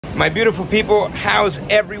My beautiful people, how's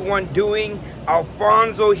everyone doing?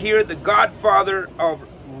 Alfonso here, the godfather of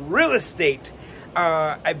real estate.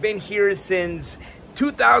 I've been here since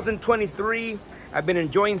 2023. I've been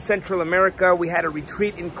enjoying Central America. We had a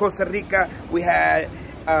retreat in Costa Rica. We had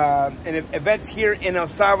an event here in El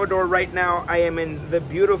Salvador. Right now, I am in the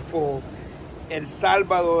beautiful El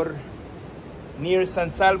Salvador, near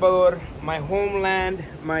San Salvador, my homeland,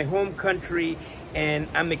 my home country. And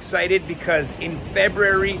I'm excited because in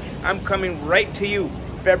February, I'm coming right to you.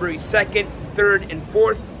 February 2nd, 3rd, and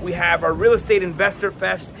 4th, we have our Real Estate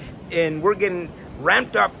InvestorFest, and we're getting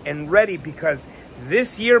ramped up and ready because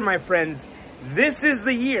this year, my friends, this is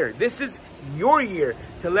the year. This is your year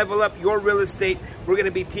to level up your real estate. We're going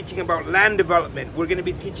to be teaching about land development. We're going to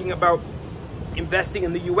be teaching about investing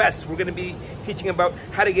in the US. We're going to be teaching about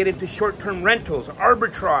how to get into short-term rentals,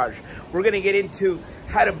 arbitrage. We're going to get into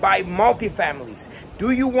how to buy multifamilies.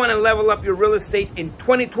 Do you want to level up your real estate in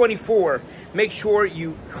 2024? Make sure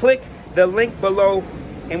you click the link below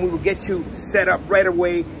and we will get you set up right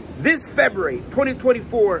away this February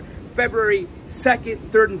 2024, February 2nd,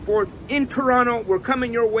 3rd, and 4th in Toronto. We're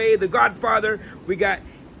coming your way, the Godfather. We got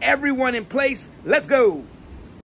everyone in place. Let's go.